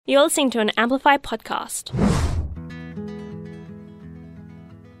You're listening to an Amplify podcast.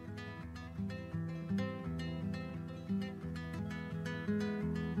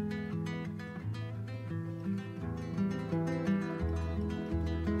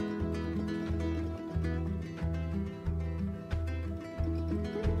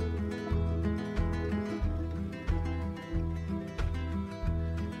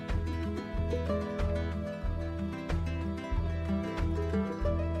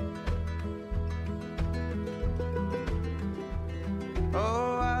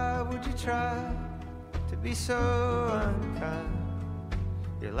 Oh, why would you try to be so unkind?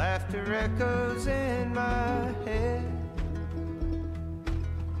 Your laughter echoes in my head.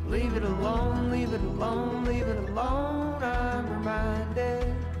 Leave it alone, leave it alone, leave it alone, I'm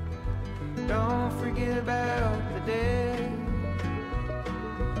reminded. Don't forget about the day.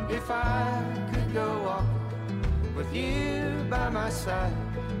 If I could go walking with you by my side,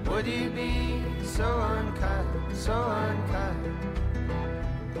 would you be so unkind, so unkind?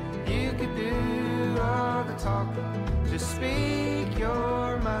 You could do all the talking, just speak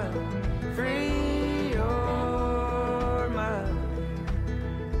your mind, free your mind.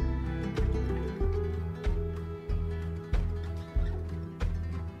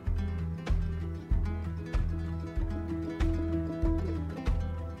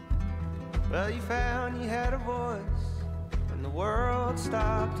 Well, you found you had a voice when the world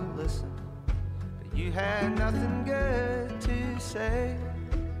stopped to listen, but you had nothing good to say.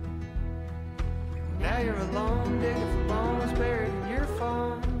 Now you're alone, digging for bones, buried in your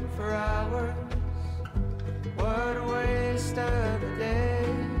phone for hours. What a waste of a day.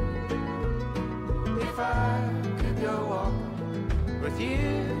 If I could go walking with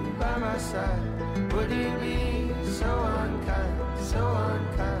you by my side, would you be so unkind, so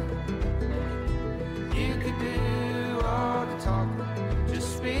unkind? You could do all the talking,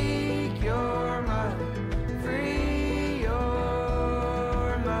 just speak your mind, free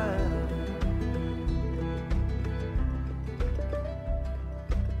your mind.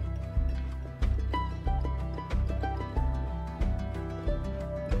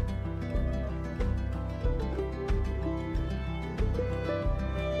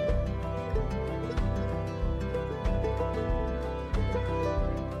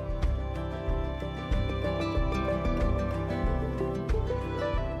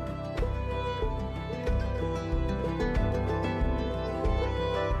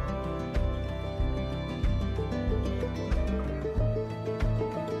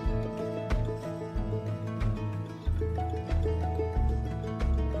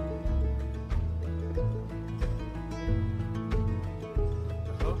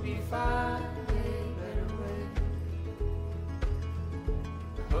 Find a better way.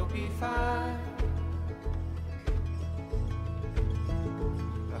 I hope you find.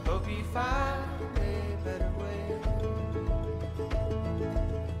 I hope you find a better way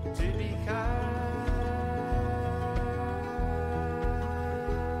to be kinder.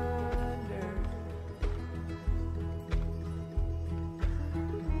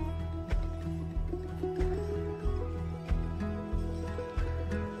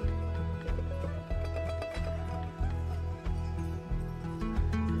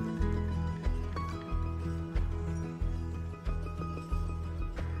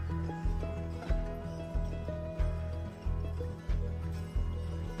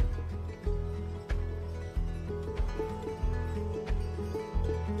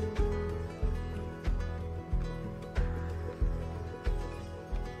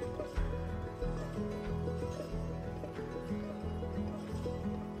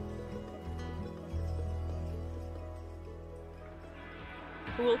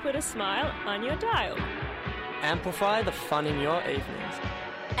 We'll put a smile on your dial. Amplify the fun in your evenings.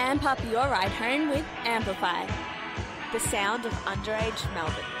 Amp up your ride home with Amplify, the sound of underage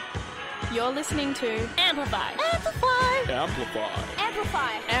Melbourne. You're listening to Amplify. Amplify. Amplify.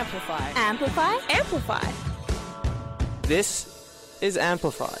 Amplify. Amplify. Amplify. Amplify. This is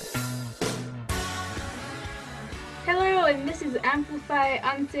Amplify. Hello, and this is Amplify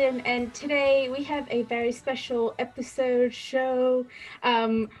Unton, and today we have a very special episode show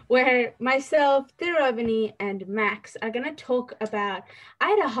where myself, Thiruvanni, and Max are going to talk about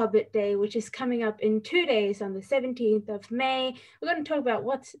Ida Hobbit Day, which is coming up in 2 days on the 17th of May. We're going to talk about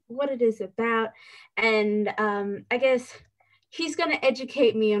what it is about, and I guess he's going to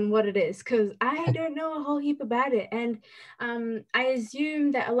educate me on what it is, because I don't know a whole heap about it, and I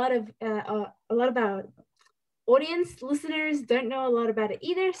assume that a lot of our audience listeners don't know a lot about it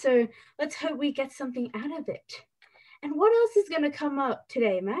either, so let's hope we get something out of it. And what else is going to come up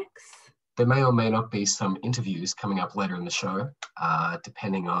today, Max? there may or may not be some interviews coming up later in the show,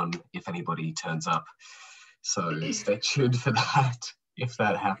 depending on if anybody turns up. So stay tuned for that, if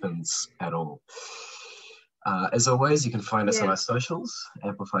that happens at all. As always, you can find us on our socials,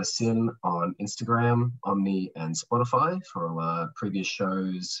 Amplify Sin on Instagram, Omni, and Spotify for all our previous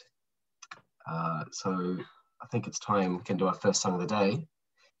shows. So I think it's time we can do our first song of the day,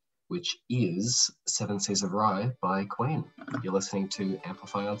 which is Seven Seas of Rye by Queen. You're listening to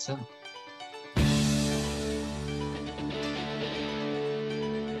Amplify on Sin.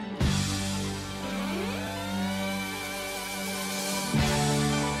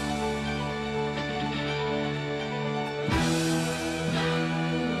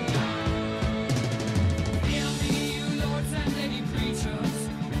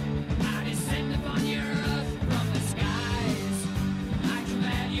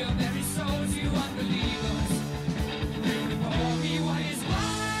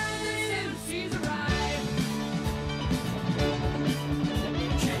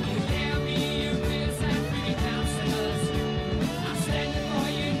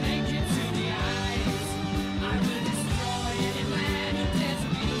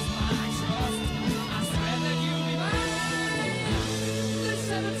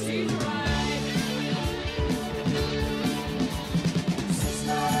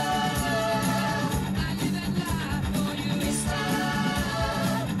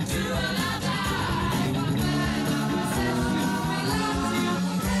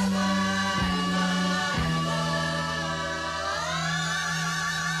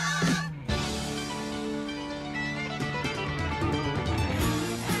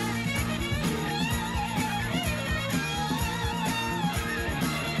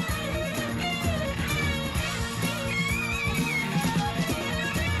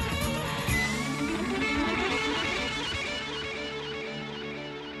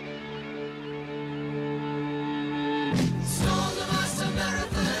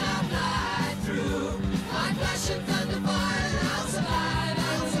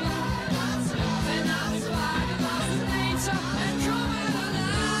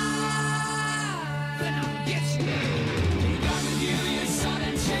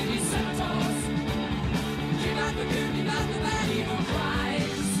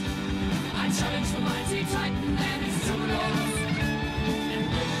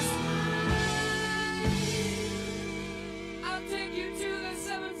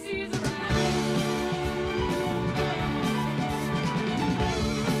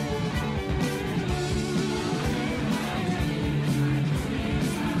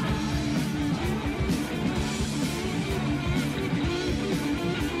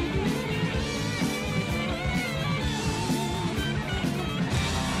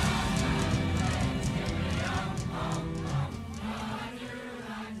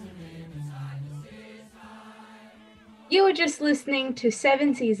 You were just listening to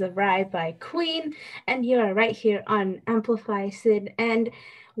Seven Seas of Rye by Queen, and you are right here on Amplify Sid, and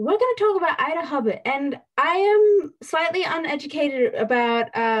we're going to talk about Ida Hubbard. And I am slightly uneducated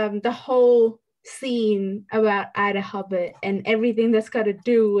about the whole scene about Ida Hubbard and everything that's got to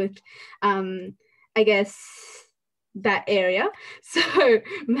do with, I guess, that area. So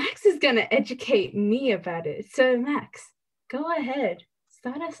Max is going to educate me about it. So Max, go ahead,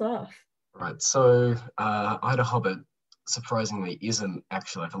 start us off. Right, so Ida Hubbard surprisingly isn't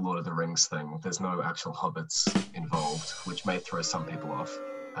actually like a Lord of the Rings thing. There's no actual hobbits involved, which may throw some people off.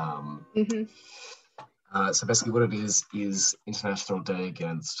 So basically what it is International Day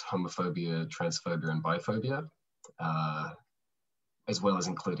Against Homophobia, Transphobia, and Biphobia, as well as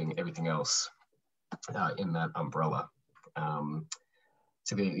including everything else in that umbrella.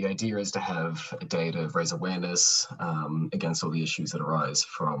 So the idea is to have a day to raise awareness against all the issues that arise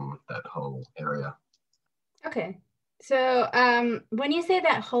from that whole area. Okay. So when you say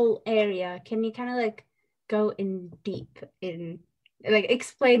that whole area, can you kind of like go in deep in like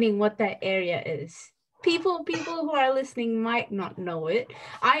explaining what that area is? People who are listening might not know it.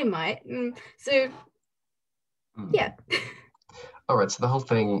 I might. So yeah. All right. So the whole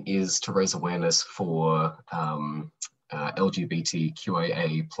thing is to raise awareness for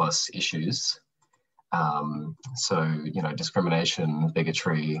LGBTQIA plus issues. So, you know, discrimination,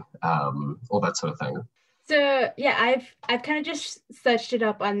 bigotry, all that sort of thing. So yeah, I've kind of just searched it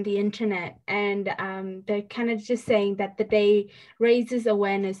up on the internet, and they're kind of just saying that the day raises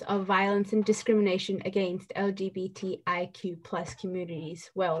awareness of violence and discrimination against LGBTIQ plus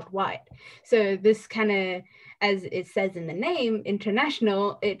communities worldwide. So this kind of, as it says in the name,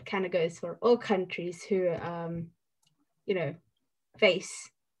 international, it kind of goes for all countries who, you know, face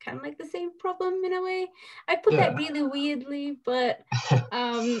kind of like the same problem in a way. I put that really weirdly, but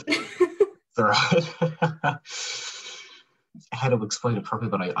All right. How to explain it properly,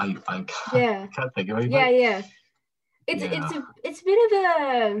 but I Yeah. can't think of anything. Yeah. It's a bit of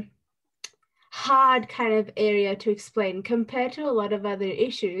a hard kind of area to explain compared to a lot of other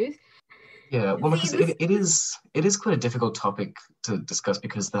issues. Yeah, well, See, because it is quite a difficult topic to discuss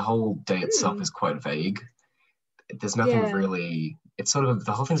because the whole day itself is quite vague. There's nothing really. It's sort of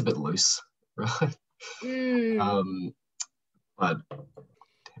the whole thing's a bit loose, right? But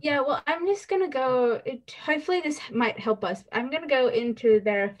yeah, well, I'm just gonna go. Hopefully, this might help us. I'm gonna go into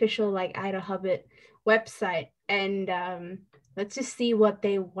their official like Ida Hobbit website and let's just see what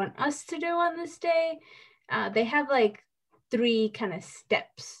they want us to do on this day. They have like 3 kind of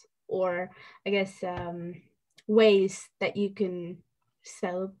steps, or I guess ways that you can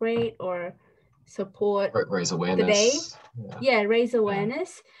celebrate or support raise awareness. the day. Yeah, raise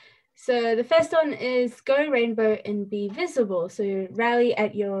awareness. So the first one is go rainbow and be visible. So rally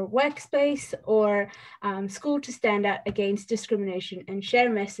at your workspace or school to stand out against discrimination and share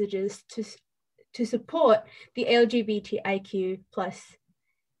messages to support the LGBTIQ plus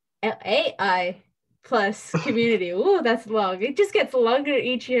AI plus community. Ooh, that's long. It just gets longer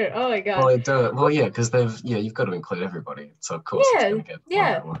each year. Oh my god. Well, it does. Well, yeah, because you've got to include everybody. So of course it's going to get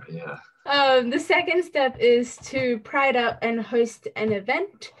longer and longer. Yeah. The second step is to pride up and host an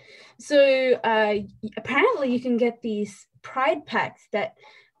event. So apparently you can get these pride packs that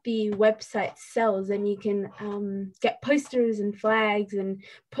the website sells, and you can get posters and flags and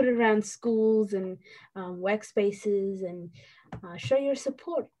put it around schools and workspaces and show your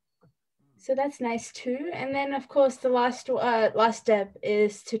support. So that's nice too. And then of course the last step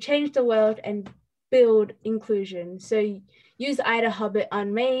is to change the world and build inclusion. So use Ida Hobbit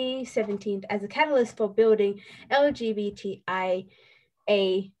on May 17th as a catalyst for building LGBTIA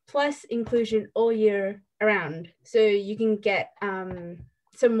plus inclusion all year around. So you can get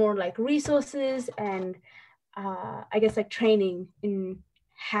some more like resources and I guess like training in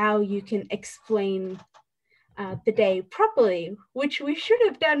how you can explain the day properly, which we should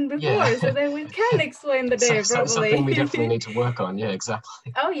have done before, so that we can explain the day properly. Something we definitely need to work on. Yeah,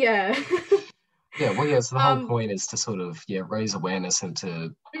 exactly. Oh yeah. Yeah, well, yeah. So the whole point is to sort of raise awareness and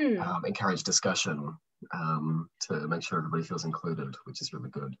to encourage discussion to make sure everybody feels included, which is really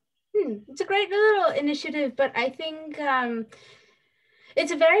good. It's a great little initiative, but I think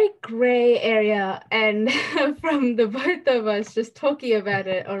it's a very gray area, and from the both of us just talking about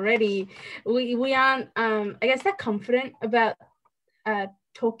it already, we aren't I guess that confident about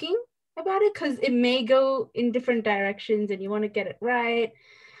talking about it, because it may go in different directions and you want to get it right.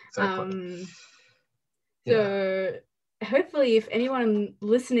 Exactly. So hopefully if anyone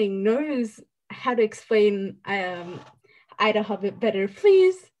listening knows how to explain Ida Hobbit better,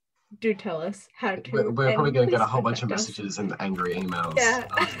 please do tell us how to. We're probably going to get a whole bunch of messages and angry emails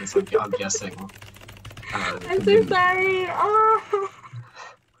after this, I'm guessing. I'm so sorry. Oh.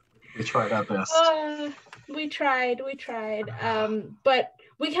 We tried our best. We tried. But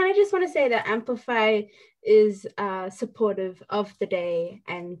we kind of just want to say that Amplify is supportive of the day,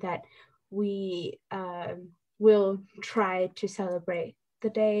 and that we will try to celebrate the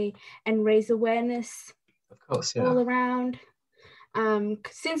day and raise awareness, of course, all around.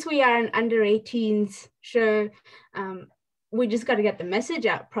 Since we are an under 18s show, we just got to get the message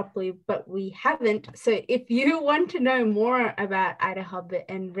out properly, but we haven't. So if you want to know more about Ida Hobbit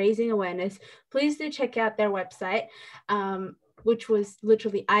and raising awareness, please do check out their website, which was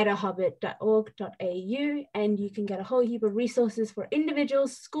literally idahobbit.org.au, and you can get a whole heap of resources for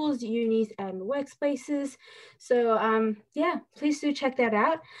individuals, schools, unis, and workspaces. So please do check that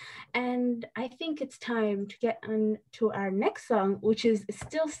out. And I think it's time to get on to our next song, which is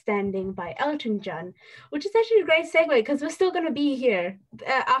Still Standing by Elton John, which is actually a great segue because we're still going to be here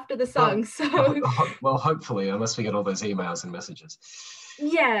after the song. Well, hopefully, unless we get all those emails and messages.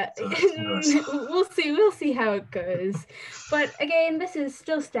 Yeah, we'll see how it goes. But again, this is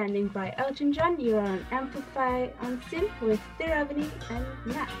Still Standing by Elton John. You're on Amplify on Sim with Thiravani and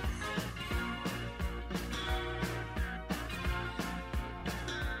Max.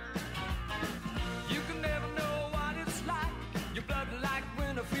 You can never know what it's like. Your blood like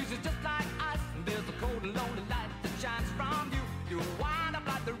winter freezes just like ice. And there's a cold and lonely light that shines from you. You wind up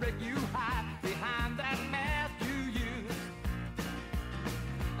like the wreck you hide behind that mask you use.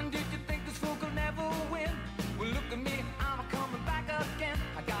 And did you think this fool could never win? Well, look at me, I'm coming back again.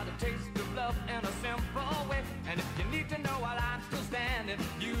 I got a taste of love in a simple way. And if you need to know while I'm still standing,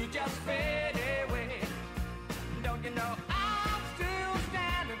 you just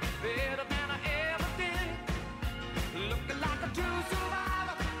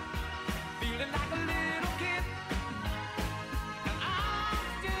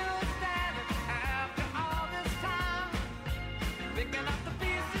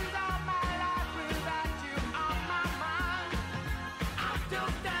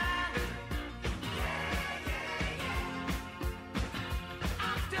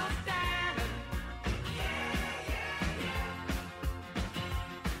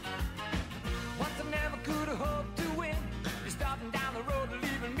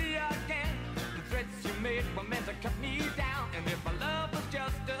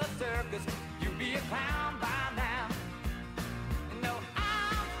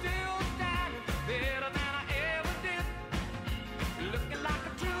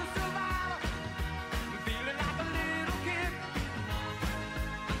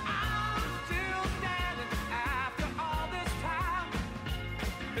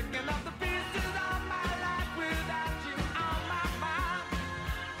Picking up the pieces of my life without you on my mind.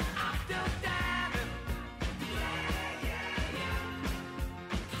 I'm still standing.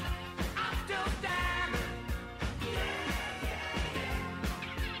 I'm still standing.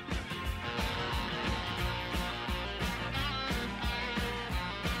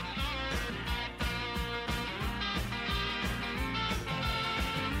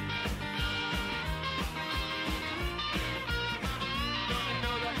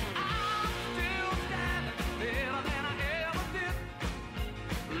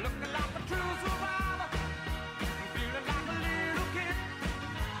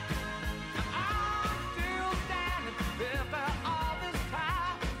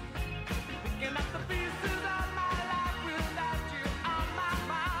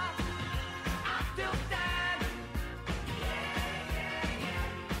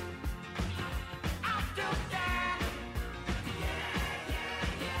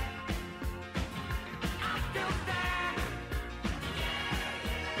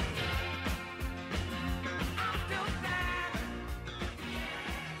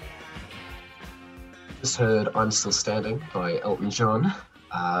 Just heard I'm Still Standing by Elton John.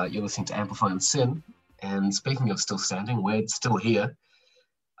 You're listening to Amplify and Sin. And speaking of still standing, we're still here.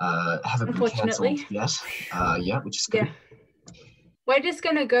 Haven't been cancelled yet. Yeah, which is good. Yeah. We're just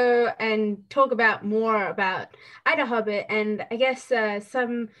going to go and talk about more about Ida Hobbit and I guess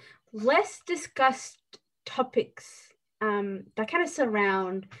some less discussed topics that kind of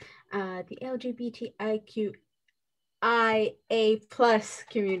surround the LGBTIQIA plus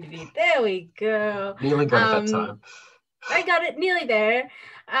community. There we go. Nearly got it that time. I got it nearly there.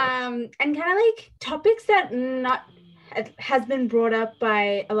 And kind of like topics that has been brought up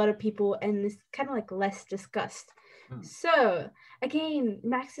by a lot of people and is kind of like less discussed. So again,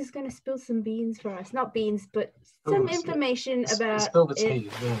 Max is going to spill some beans for us. Not beans, but some information about spill the tea.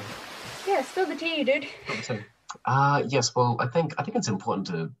 Yeah, spill the tea, dude. Yes, well, I think it's important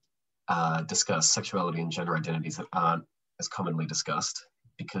to discuss sexuality and gender identities that aren't as commonly discussed,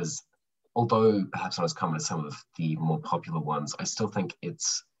 because although perhaps not as common as some of the more popular ones, I still think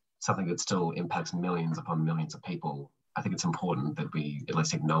it's something that still impacts millions upon millions of people. I think it's important that we at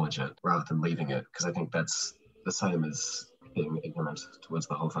least acknowledge it rather than leaving it, because I think that's the same as being ignorant towards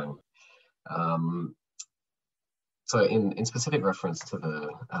the whole thing. So in specific reference to the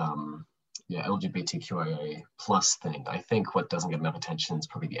LGBTQIA plus thing, I think what doesn't get enough attention is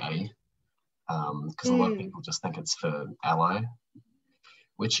probably the A, because a lot of people just think it's for ally,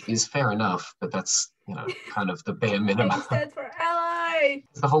 which is fair enough, but that's, kind of the bare minimum. It stands for ally.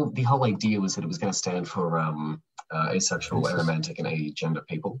 The whole idea was that it was going to stand for asexual, aromantic, and agender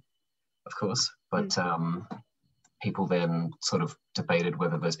people, of course. But people then sort of debated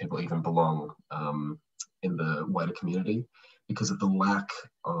whether those people even belong in the wider community because of the lack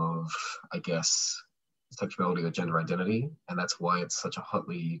of, I guess, sexuality or gender identity, and that's why it's such a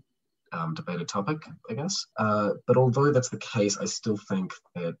hotly debated topic, I guess. But although that's the case, I still think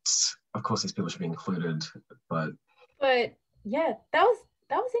that, of course, these people should be included. But yeah, that was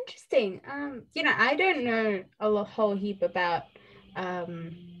interesting. I don't know a whole heap about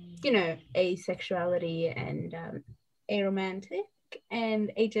asexuality and aromantic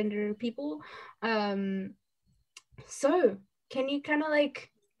and agender people. So can you kind of like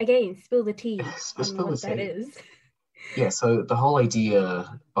again spill the tea on what that is? Yeah, so the whole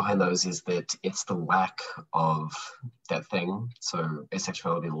idea behind those is that it's the lack of that thing. So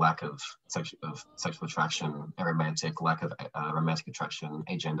asexuality, lack of sexual attraction, aromantic, lack of romantic attraction,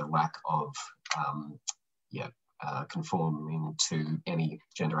 agender, lack of conforming to any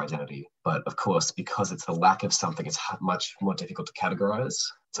gender identity. But of course, because it's the lack of something, it's much more difficult to categorize.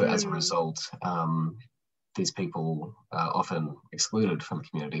 So as a result, these people are often excluded from the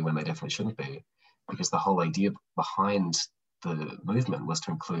community when they definitely shouldn't be, because the whole idea behind the movement was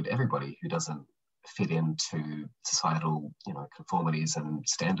to include everybody who doesn't fit into societal, conformities and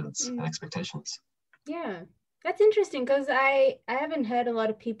standards and expectations. Yeah, that's interesting, because I haven't heard a lot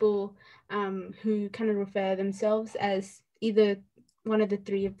of people who kind of refer themselves as either one of the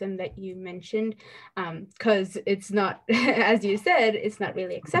three of them that you mentioned, because it's not, as you said, it's not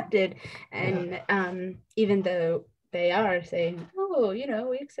really accepted. And even though they are saying, oh,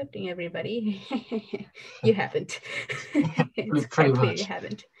 we're accepting everybody, you haven't. It's pretty clear much. You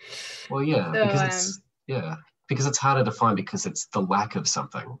haven't. Well, yeah, so, because it's harder to find, because it's the lack of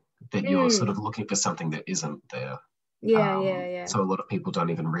something that you're sort of looking for something that isn't there. Yeah. So a lot of people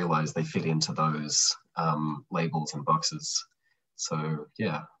don't even realize they fit into those labels and boxes. So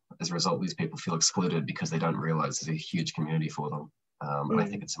yeah, as a result, these people feel excluded because they don't realize there's a huge community for them. And I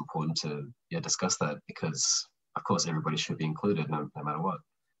think it's important to discuss that, because of course everybody should be included no matter what.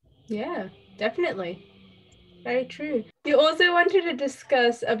 Yeah, definitely. Very true. You also wanted to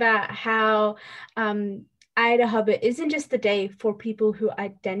discuss about how Ida Hubbard isn't just a day for people who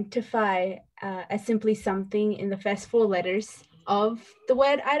identify as simply something in the first four letters of the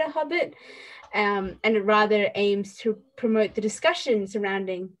word Ida Hubbard, and it rather aims to promote the discussion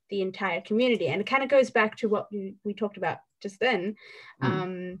surrounding the entire community. And it kind of goes back to what we talked about just then.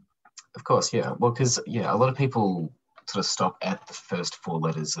 Of course, yeah. Well, because, a lot of people sort of stop at the first four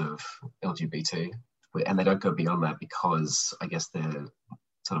letters of LGBT, and they don't go beyond that because I guess they're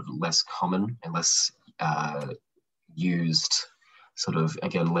sort of less common and less used, sort of,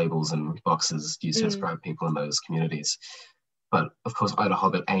 again, labels and boxes used to describe people in those communities. But of course, Ida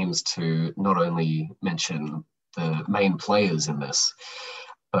Hubbard aims to not only mention the main players in this,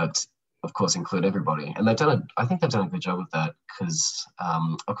 but of course include everybody. And I think they've done a good job with that because,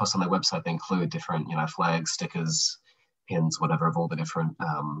 of course, on their website they include different, flags, stickers, pins, whatever, of all the different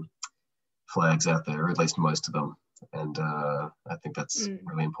flags out there, or at least most of them. And I think that's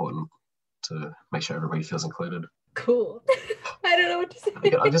really important to make sure everybody feels included. Cool. I don't know what to say.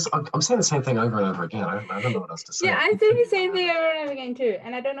 I'm saying the same thing over and over again. I don't know what else to say. Yeah, I'm saying the same thing over and over again too,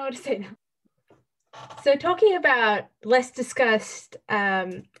 and I don't know what to say now. So talking about less discussed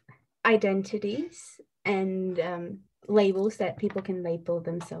identities and labels that people can label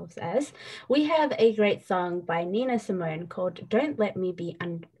themselves as, we have a great song by Nina Simone called Don't Let Me Be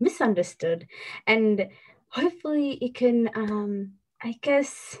Misunderstood, and hopefully it can I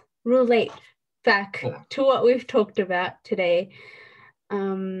guess relate back to what we've talked about today.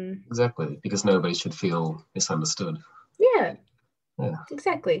 Exactly, because nobody should feel misunderstood. Yeah,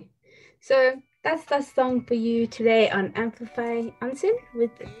 exactly. So that's the song for you today on Amplify Unseen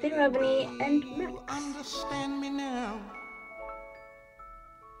with Thiravani and Max. Understand me now.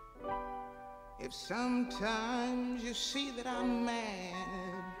 If sometimes you see that I'm mad,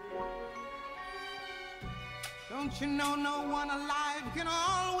 don't you know no one alive can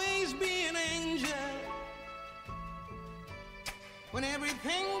always be an angel? When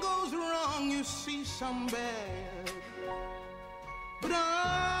everything goes wrong, you see some bad. But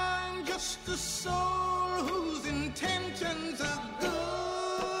I'm just a soul whose intentions are good.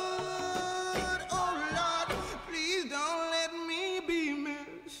 Oh Lord, please don't let me be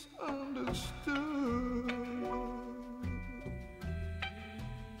misunderstood.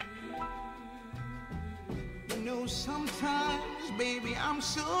 You know, sometimes, baby, I'm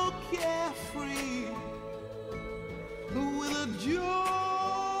so carefree, with a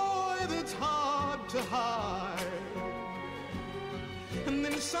joy that's hard to hide. And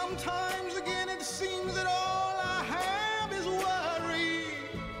then sometimes again it seems that all I have is worry.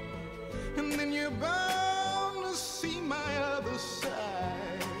 And then you're bound to see my other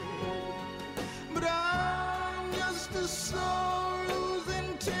side. But I'm just a soul whose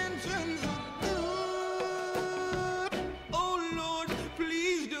intentions are good. Oh Lord,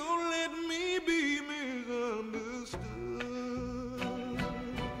 please don't let me be misunderstood.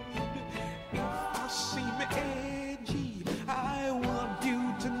 If I seem edgy, I want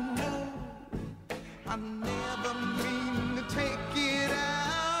you to know I never mean to take it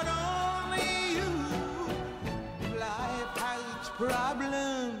out on you. Life has its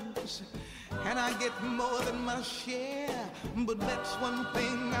problems, and I get more than my share. But that's one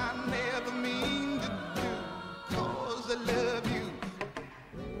thing I never mean to do, 'cause I love you.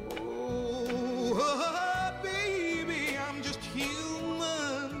 Oh, baby, I'm just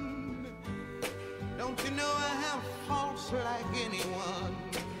human. Don't you know I have faults like anyone?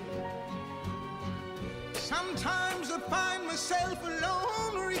 Sometimes I find myself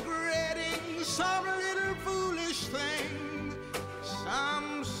alone regretting some little foolish thing,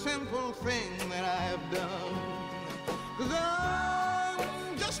 some simple thing that I've done. 'Cause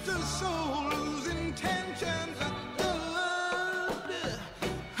I'm just a soul whose intentions are good.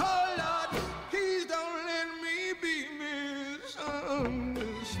 Oh Lord, please don't let me be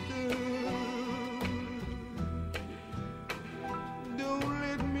misunderstood. Don't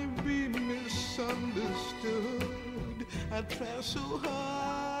let me be misunderstood. I try so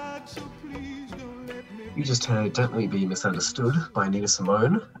hard, so please don't let me. You just heard Don't Let Me Be Misunderstood by Nina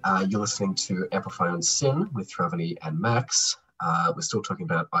Simone. You're listening to Amplify Unseen with Thiravani and Max. We're still talking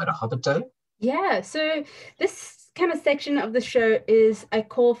about Ida Hubbard Day. Yeah, so this kind of section of the show is a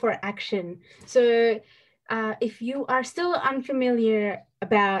call for action. So if you are still unfamiliar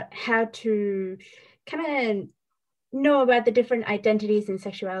about how to kind of know about the different identities and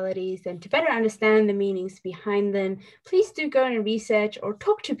sexualities and to better understand the meanings behind them, please do go and research or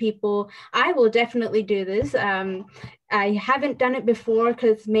talk to people. I will definitely do this. I haven't done it before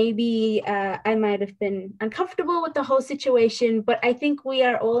because maybe I might have been uncomfortable with the whole situation, but I think we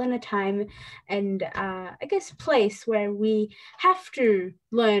are all in a time and I guess place where we have to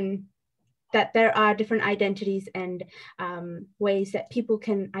learn that there are different identities and ways that people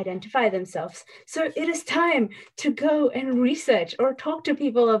can identify themselves. So it is time to go and research or talk to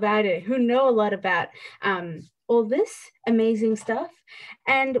people about it who know a lot about all this amazing stuff.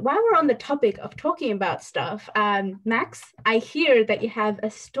 And while we're on the topic of talking about stuff, Max, I hear that you have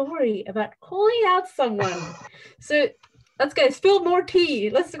a story about calling out someone. So let's go, spill more tea.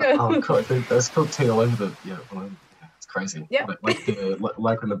 Let's go. Oh, cool. There's spilled tea all over the, yeah, all over. Crazy. Yeah.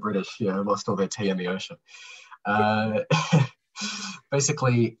 Like when the British lost all their tea in the ocean.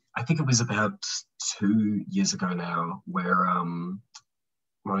 Basically, I think it was about 2 years ago now where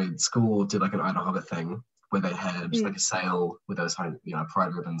my school did like an Ida Hobbit thing where they had like a sale with those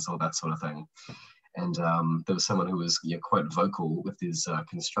pride ribbons, all that sort of thing. And there was someone who was quite vocal with his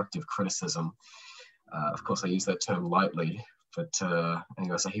constructive criticism. Of course, I use that term lightly. But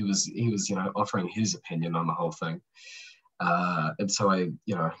anyway, so he was offering his opinion on the whole thing, and so I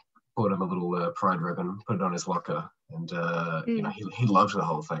bought him a little pride ribbon, put it on his locker, and he loved the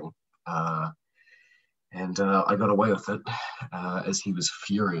whole thing, and I got away with it, as he was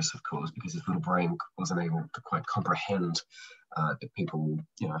furious, of course, because his little brain wasn't able to quite comprehend that people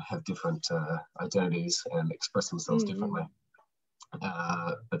have different identities and express themselves differently.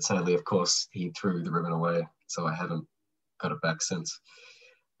 But sadly, of course, he threw the ribbon away, so I haven't got it back since,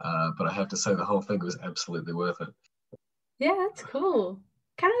 but I have to say the whole thing was absolutely worth it. Yeah, that's cool.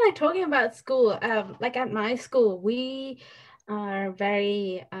 Kind of like talking about school, like at my school we are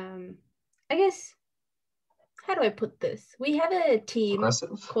very I guess, how do I put this, we have a team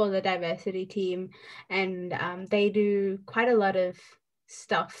called the diversity team, and they do quite a lot of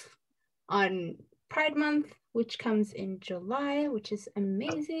stuff on Pride Month, which comes in July, which is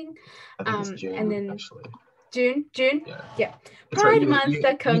amazing. I think it's June, and then actually. June? Yeah. Pride Month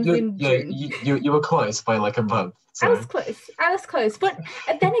that comes in June. You were close by like a month. So. I was close. But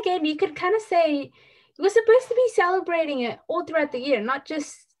then again, you could kind of say we're supposed to be celebrating it all throughout the year, not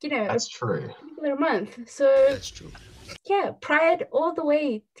just, That's true. a particular month. So That's true. Yeah, Pride all the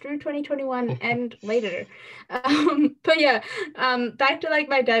way through 2021 and later. But yeah, back to like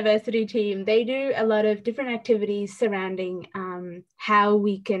my diversity team, they do a lot of different activities surrounding how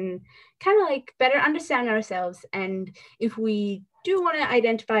we can kind of like better understand ourselves, and if we do want to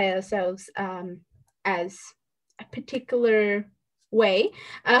identify ourselves as a particular way,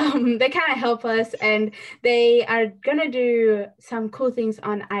 they kind of help us, and they are gonna do some cool things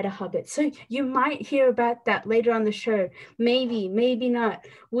on Ida Hobbit, so you might hear about that later on the show. Maybe not,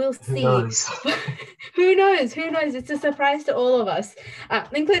 we'll see. Who knows? It's a surprise to all of us,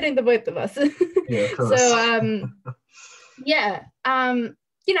 including the both of us. Yeah, of course. So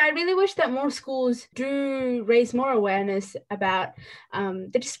I really wish that more schools do raise more awareness about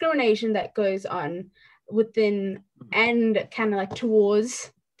the discrimination that goes on within and kind of like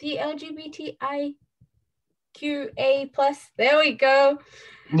towards the LGBTIQA+. There we go.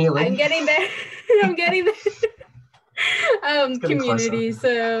 Nearly. I'm getting there. Community.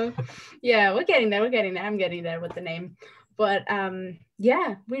 So yeah, we're getting there. I'm getting there with the name. But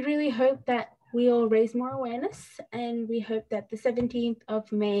we really hope that we all raise more awareness, and we hope that the 17th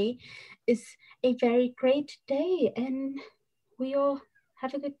of May is a very great day and we all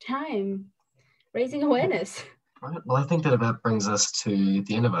have a good time raising awareness. Right. Well, I think that about brings us to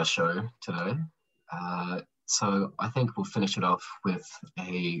the end of our show today. So I think we'll finish it off with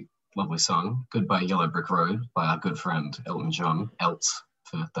a lovely song, Goodbye Yellow Brick Road, by our good friend Elton John, Elts,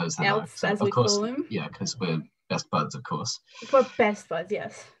 for those that know. So, as we call him. Yeah, because we're best buds, of course. We're best buds,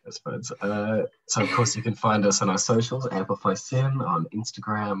 yes. Best buds. So, of course, you can find us on our socials, Amplify Sin, on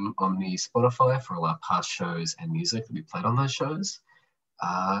Instagram, on the Spotify for all our past shows and music that we played on those shows.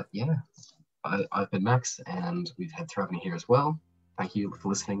 I've been Max, and we've had Thravani here as well. Thank you for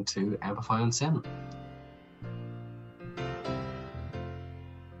listening to Amplify on Sin.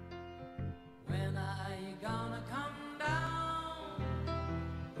 When are you gonna come down?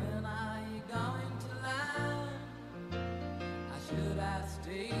 When are you going to land? I should have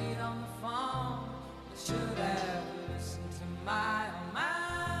stayed on the phone. I should have listened to my own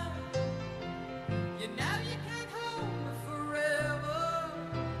mind. You know you can't hold me forever.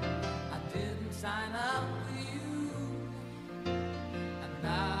 I didn't sign up for you. I'm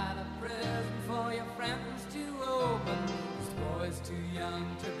not a present for your friends to open. This boy's too young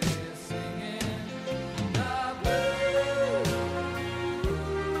to be singing the blues.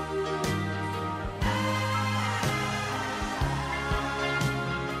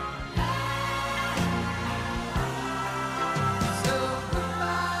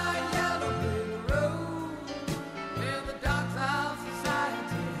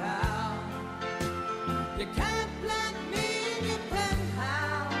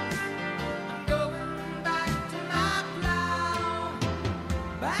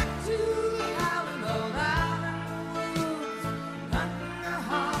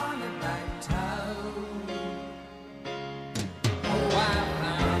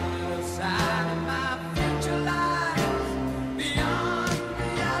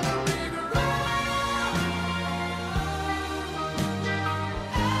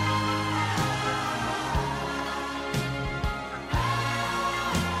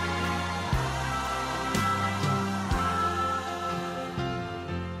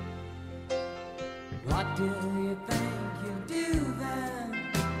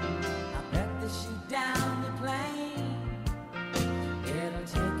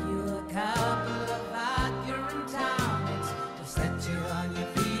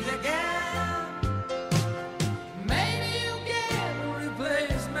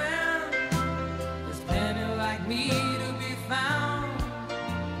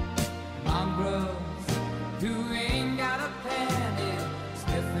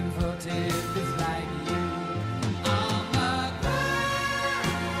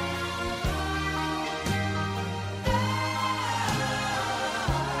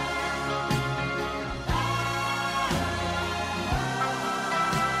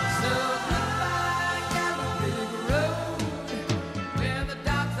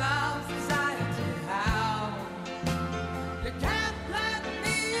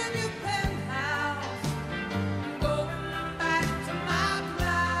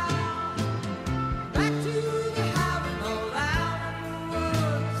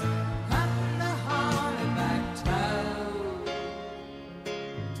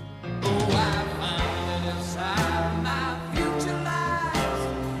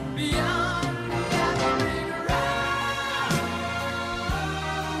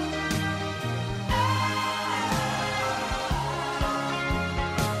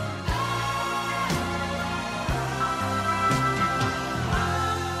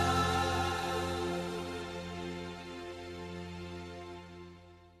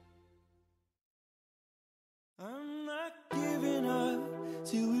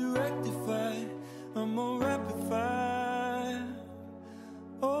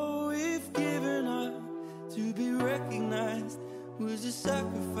 is a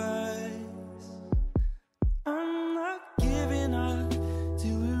sacrifice.